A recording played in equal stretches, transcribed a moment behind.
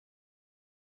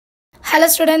Hello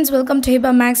students, welcome to Hiba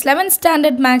Max 11th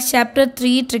Standard Max Chapter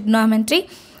 3 Trigonometry.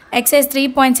 Exercise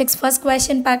 3.6 first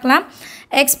question பார்க்கலாம்.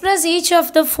 Express each of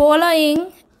the following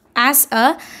as a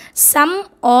sum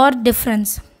or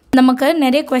difference. நமக்கு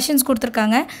நிறைய questions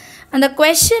கொடுத்திருக்காங்க. அந்த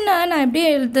questionஐ நான் எப்படி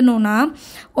எழுதணும்னா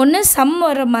ஒன்று sum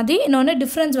வர மாதிரி இன்னொன்று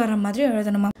difference வர மாதிரி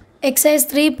எழுதணுமா. Exercise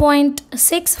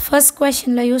 3.6 first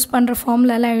questionல யூஸ் பண்ணுற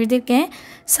ஃபார்முலாலாம் எழுதியிருக்கேன்.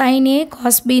 sin a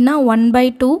cos b னா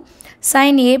 1/2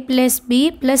 sin a plus b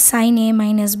plus sin a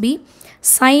minus b.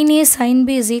 Sin a sin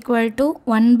b is equal to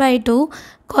 1/2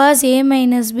 cos a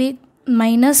minus b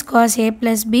minus cos a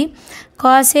plus b.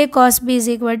 Cos a cos b is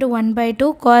equal to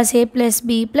 1/2 cos a plus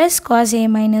b plus cos a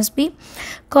minus b.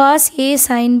 Cos a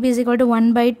sin b is equal to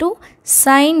 1/2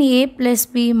 sin a plus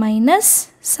b minus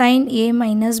sin a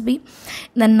minus b.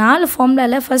 இந்த நாலு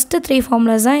ஃபார்முலாவில் first 3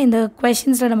 formulas தான் இந்த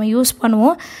கொஷின்ஸில் நம்ம use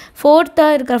பண்ணுவோம்.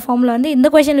 ஃபோர்த்தாக இருக்கிற formula வந்து இந்த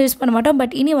கொஷனில் யூஸ் பண்ண மாட்டோம்,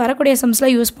 பட் இனி வரக்கூடிய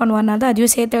சம்ஸில் யூஸ் பண்ணுவானால தான்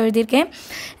அதையும் சேர்த்து எழுதியிருக்கேன்.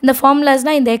 இந்த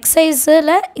ஃபார்முலாஸ்னால் இந்த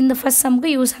எக்ஸசைஸில் இந்த ஃபஸ்ட் சம்க்கு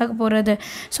யூஸ் ஆக போகிறது.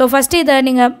 ஸோ ஃபஸ்ட்டு இதை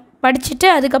நீங்கள் படிச்சுட்டு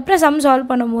அதுக்கப்புறம் சம் சால்வ்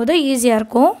பண்ணும்போது ஈஸியாக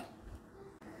இருக்கும்.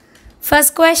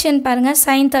 ஃபஸ்ட் கொஷின் பாருங்கள்,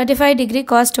 sin 35 degree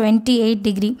cos 28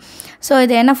 degree. So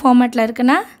இது என்ன ஃபார்மேட்டில்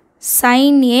இருக்குன்னா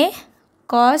sin a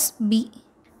cos b.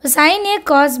 sin a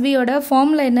cos b ஓட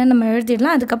ஃபார்முலா என்ன நம்ம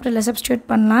எழுதிடலாம், அதுக்கப்புறம் இல்லை சப்ஸ்டியூட்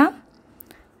பண்ணலாம்.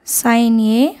 sin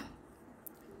a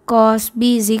cos b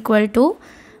is equal to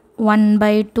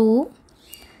 1/2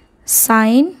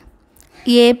 sin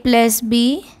a plus b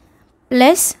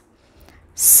plus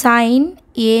sin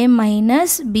a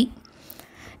minus b.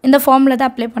 இந்த ஃபார்முலா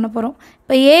தான் அப்ளை பண்ண போகிறோம்.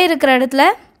 இப்போ a இருக்கிற இடத்துல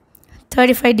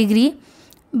 35 டிகிரி,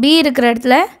 b இருக்கிற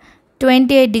இடத்துல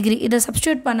 28 டிகிரி, இதை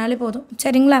சப்ஸ்டியூட் பண்ணாலே போதும்.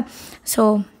 சரிங்களா? So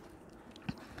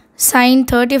sin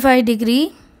 35 degree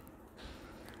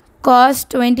cos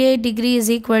 28 degree is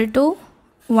equal to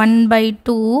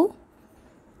 1/2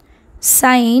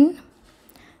 sin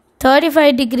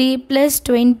 35 degree plus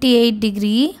 28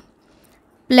 degree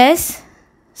plus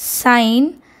sin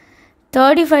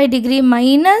 35 degree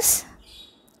minus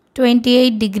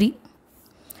 28 degree,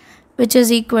 which is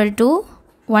equal to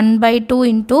 1/2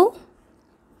 into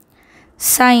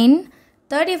sin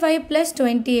 35 plus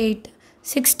 28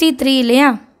 63 இல்லையா,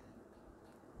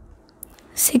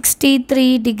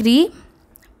 63 degree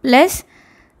plus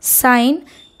sin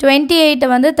 28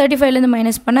 வந்து 35லேருந்து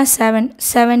minus பண்ணால்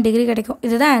 7 degree கிடைக்கும்.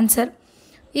 இதுதான் answer.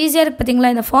 ஈஸியாக இருக்குது பார்த்தீங்களா?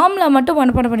 இந்த ஃபார்முலா மட்டும்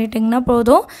ஒன் பண்ணிட்டிங்கன்னா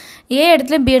போதும். ஏ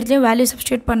இடத்துலையும் பி இடத்துலையும் வேல்யூ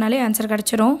சப்ஸ்டியூட் பண்ணாலே ஆன்சர்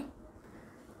கிடச்சிரும்.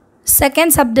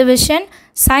 Second subdivision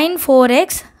sin 4x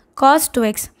cos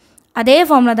 2x. அதே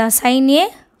ஃபார்முலா தான், sin a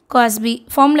cos b.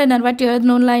 Formula நான் வாட்டி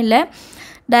எழுதணும்லாம் இல்லை,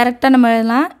 டைரெக்டாக நம்ம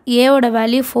எழுதலாம். ஏவோட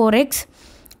வேல்யூ 4x,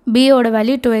 பியோட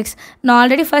வேல்யூ 2x. நான்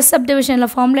ஆல்ரெடி ஃபஸ்ட்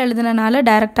சப்டிவிஷனில் ஃபார்முலா எழுதுனனால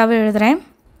டைரெக்டாகவே எழுதுகிறேன்.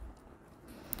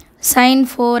 sin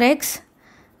 4x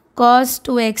cos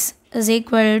 2x is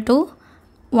equal to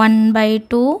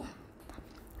 1/2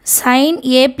 sin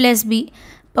a plus b.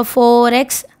 இப்போ 4x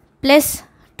plus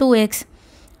 2x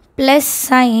plus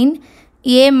sin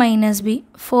a minus b,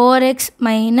 4x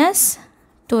minus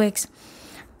 2x,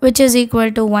 which is equal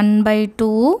to 1/2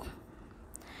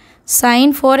 sin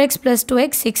 4x plus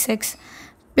 2x 6x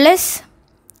plus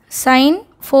sin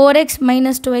 4x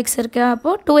minus 2x இருக்கா,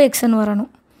 அப்போது 2xன்னு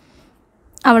வரணும்.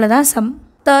 அவ்வளோதான் some.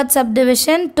 Third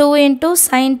subdivision 2 into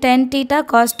sin 10 theta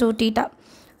cos 2 theta.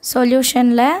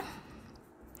 சொல்யூஷனில்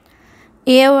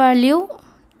a value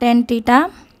 10 theta,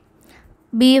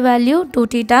 b value 2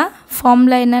 theta.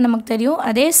 Formula என்ன நமக்கு தெரியும்,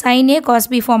 அதே sin a cos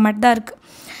b format தான் இருக்குது.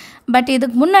 பட்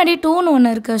இதுக்கு முன்னாடி 2ன்னு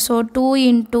ஒன்று இருக்குது. So 2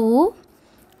 into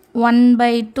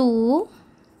 1/2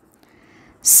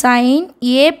 sin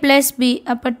a plus b,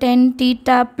 அப்போ 10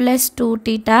 theta plus 2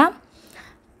 theta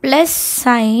plus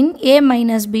sin a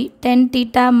minus b, 10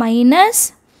 theta minus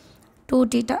 2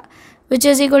 theta, which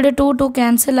is equal to 2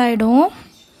 cancel ஆகிடும்.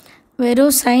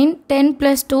 வெறும் sin 10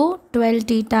 plus 2 12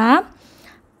 theta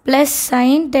plus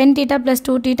sin 10 theta plus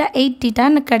 2 theta 8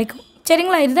 thetaன்னு கிடைக்கும்.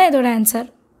 சரிங்களா? இதுதான் இதோட answer.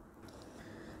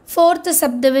 Fourth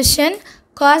subdivision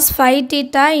cos 5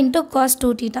 theta into cos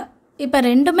 2 theta. இப்போ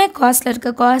ரெண்டுமே காஸில்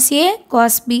இருக்குது, cos a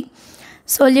cos b.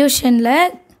 சொல்யூஷனில்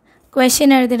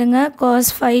question எழுதிடுங்க. cos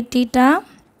 5 theta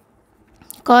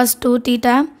cos 2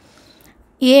 theta,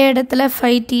 a இடத்துல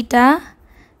 5 theta,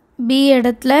 b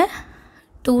இடத்துல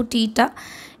 2 theta.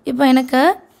 இப்போ எனக்கு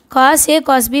cos a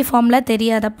cos b formula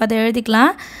தெரியாது, அப்போ அதை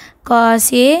எழுதிக்கலாம். cos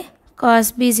a cos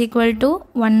b is equal to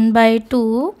 1/2,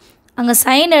 அங்கே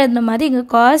சைன் எழுதுன மாதிரி இங்கே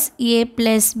cos a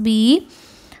plus b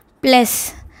plus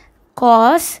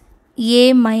cos a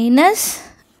minus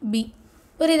b.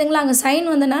 புரியுதுங்களா? அங்கே சைன்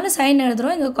வந்தனால சைன்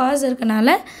எழுதுகிறோம், இங்கே காஸ் இருக்கனால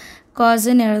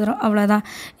காஸ்ன்னு எழுதுகிறோம். அவ்வளோதான்.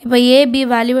 இப்போ ஏபி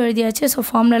வேல்யூ எழுதியாச்சு. ஸோ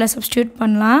ஃபார்முலாவில் சப்ஸ்டியூட்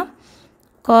பண்ணலாம்.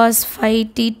 cos 5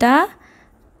 theta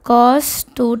cos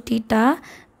 2 theta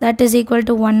that is equal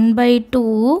to 1 by 2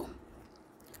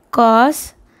 cos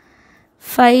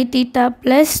 5 theta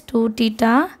plus 2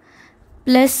 theta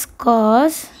plus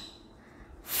cos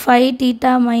 5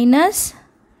 theta minus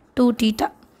 2 theta.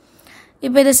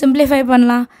 இப்போ இதை simplify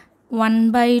பண்ணலாம். 1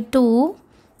 by 2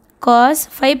 cos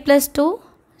 5 plus 2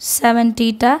 7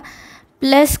 theta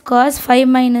plus cos 5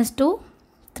 minus 2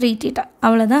 3 theta.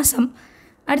 அவ்வளோதான் sum.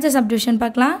 அடுத்த subdivision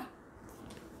பார்க்கலாம்.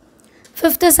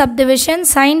 Fifth subdivision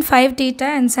sin 5 theta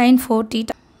and sin 4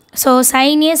 theta. So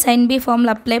sin A sin B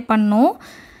formula apply பண்ணோம்.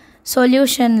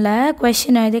 சொல்யூஷனில்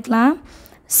question எழுதிக்கலாம்.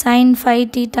 sin 5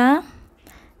 theta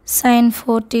sin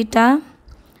 4 theta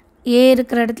A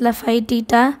இருக்கிற இடத்துல 5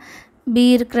 theta B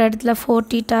இருக்கிற இடத்துல 4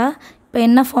 theta. இப்போ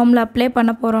என்ன formula apply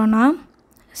பண்ண போகிறோன்னா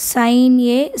sin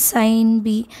A sin B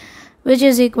which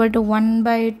is equal to 1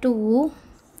 by 2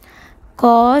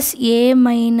 cos A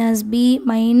minus B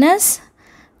minus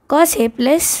cos A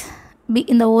plus B.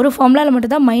 இந்த ஒரு ஃபார்முலாவில்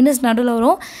மட்டும்தான் மைனஸ் நடுவில்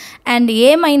வரும் அண்ட் A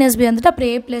minus B வந்துட்டு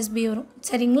அப்புறம் A plus B வரும்.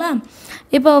 சரிங்களா?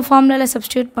 இப்போ ஃபார்முலாவில்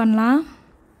சப்ஸ்டியூட் பண்ணலாம்.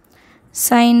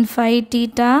 sin 5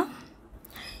 theta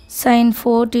sin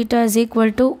 4 theta is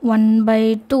equal to 1 by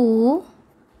 2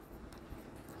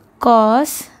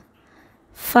 cos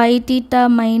 5 theta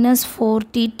minus 4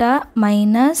 theta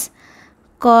minus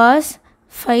cos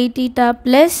 5 theta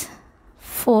plus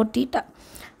 4 theta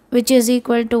which is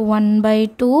equal to 1 by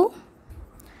 2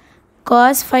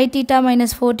 cos 5 theta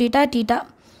minus 4 theta theta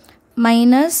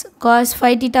minus cos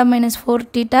 5 theta minus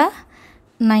 4 theta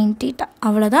 9 theta.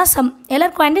 அவ்வளோதான் some.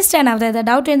 எல்லாருக்கும் understand ஆகுது. இந்த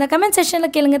doubt இந்த comment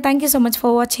செக்ஷனில் கேளுங்க. Thank you so much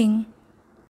for வாட்சிங்.